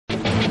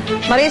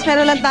Maris,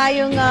 meron lang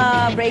tayong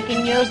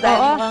breaking news dahil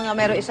mukhang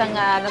meron isang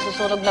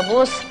nasusunog na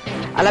bus.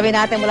 Alamin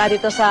natin mula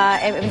dito sa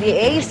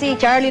MMDA, si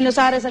Charlie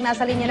Nosares ang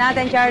nasa linya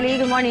natin.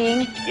 Charlie, good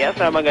morning. Yes,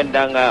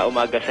 magandang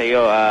umaga sa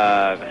iyo,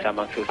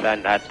 kasamang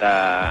Susan at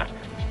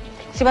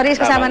si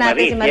Maris, kasama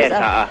natin si Maris. Yes,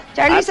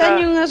 Charlie,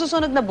 saan yung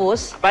nasusunog na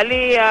bus?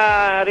 Bali,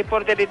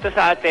 reported dito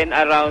sa atin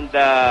around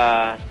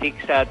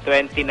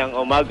 6:20 ng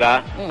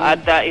umaga.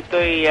 At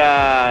ito'y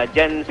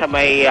dyan sa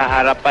may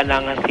harapan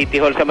ng City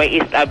Hall, sa may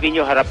East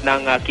Avenue, harap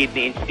ng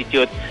Kidney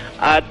Institute.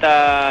 At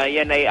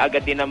yan ay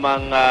agad din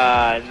namang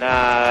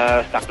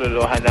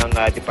nasakluluhan ng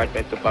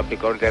Department of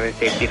Public Order and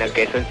Safety ng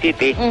Quezon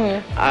City.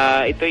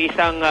 Ito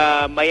isang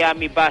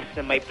Miami bus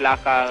na may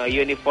plaka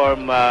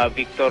uniform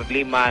Victor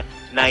Lima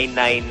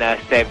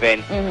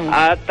 997.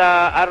 At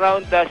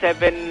around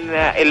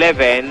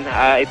 7:11,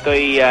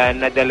 ito'y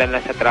nadala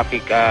na sa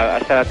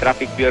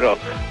traffic bureau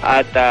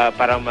at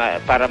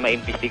para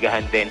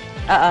maimbestigahan din.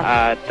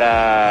 At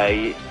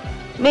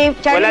may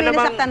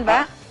nasaktan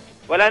ba?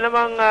 Wala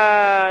namang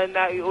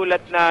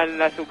naiulat na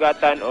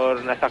nasugatan or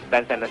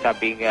nasaktan sa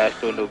nasabing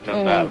sunog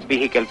ng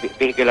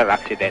vehicular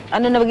accident.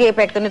 Ano na magiging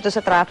epekto nito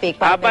sa traffic?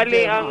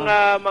 Bali, ang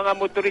mga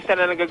motorista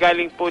na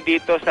nagagaling po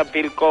dito sa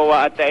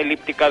Philcoa at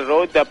Elliptical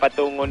Road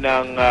patungo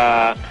ng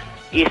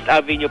East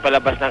Avenue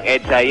palabas ng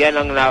EDSA, yan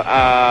ang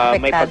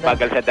may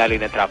pagbagal sa daloy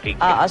ng traffic.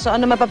 So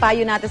ano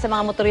mapapayo natin sa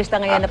mga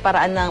motorista ngayon na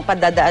paraan ng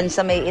padadaan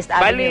sa may East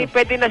Avenue? Bali,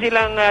 pwede na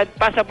silang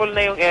passable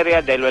na yung area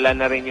dahil wala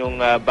na rin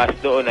yung bus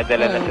doon na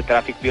dala na sa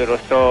Traffic Bureau.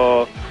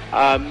 So,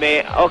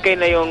 okay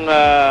na yung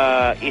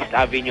East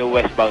Avenue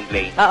westbound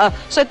lane.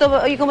 So ito,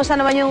 kumusta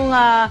naman yung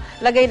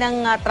lagay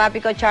ng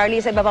trapiko,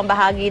 Charlie, sa iba pang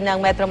bahagi ng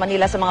Metro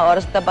Manila sa mga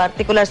oras,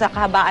 particular sa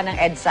kahabaan ng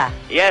EDSA?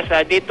 Yes,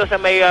 dito sa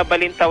may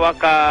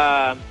Balintawak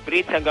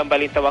Bridge hanggang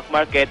Balintawak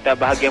Market,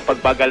 bahagyang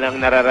pagbagal ng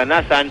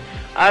nararanasan.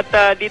 At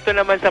dito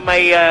naman sa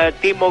may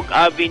Timog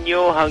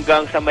Avenue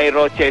hanggang sa may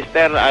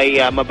Rochester ay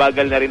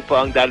mabagal na rin po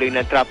ang daloy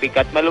ng traffic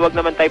at maluwag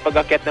naman tayo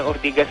pag-akyat ng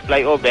Ortigas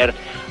Flyover.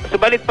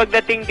 Subalit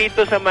pagdating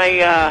dito sa may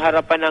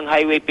harapan ng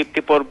Highway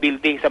 54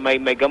 building sa may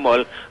Mega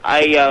Mall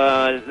ay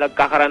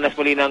nagkakaranas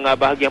muli ng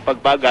bahagyang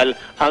pagbagal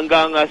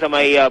hanggang sa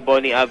may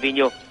Bonnie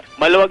Avenue.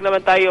 Maluwag naman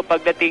tayo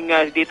pagdating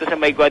dito sa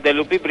may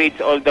Guadalupe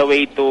Bridge all the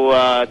way to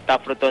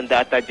Top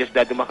Rotonda at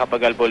Diosdado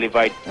Macapagal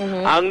Boulevard.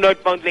 Ang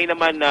northbound lane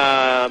naman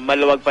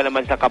maluwag pa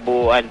naman sa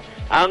kabuuan.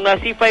 Ang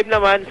C5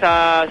 naman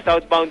sa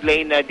southbound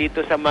lane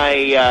dito sa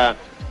may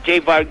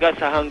J. Vargas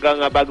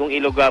hanggang Bagong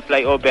Ilog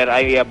Flyover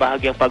ay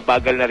bahagyang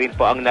pagbagal na rin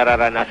po ang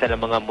nararanasan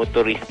ng mga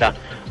motorista.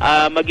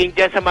 Maging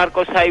dyan sa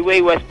Marcos Highway,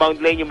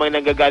 westbound lane, yung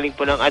mga nanggagaling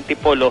po ng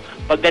Antipolo,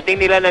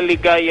 pagdating nila ng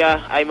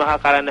Ligaya ay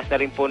makakaranas na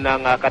rin po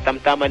ng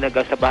katamtaman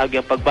hanggang sa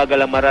bahagyang pagbagal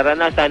ang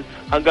mararanasan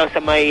hanggang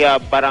sa may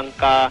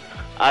Barangka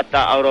at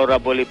Aurora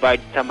Boulevard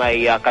sa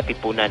may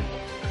Katipunan.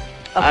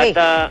 Okay.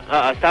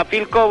 At sa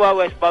Philcoa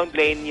westbound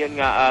lane, yun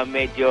nga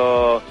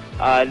medyo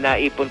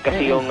naipon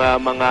kasi yung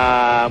mga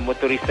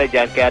motorista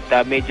dyan kaya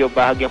medyo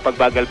bahagyang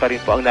pagbagal pa rin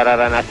po ang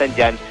nararanasan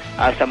dyan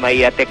sa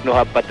may Techno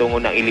Hub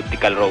patungo ng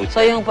Elliptical Road.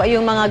 So yung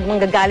mga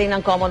manggagaling ng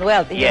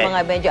Commonwealth, yung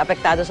mga medyo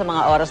apektado sa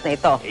mga oras na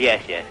ito?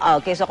 Yes.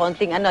 Okay, so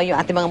konting yung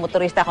ating mga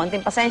motorista,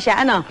 konting pasensya,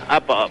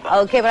 Apo.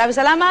 Okay, maraming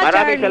salamat,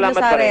 Maraming Charlie salamat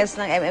Nosares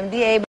ng MMDA.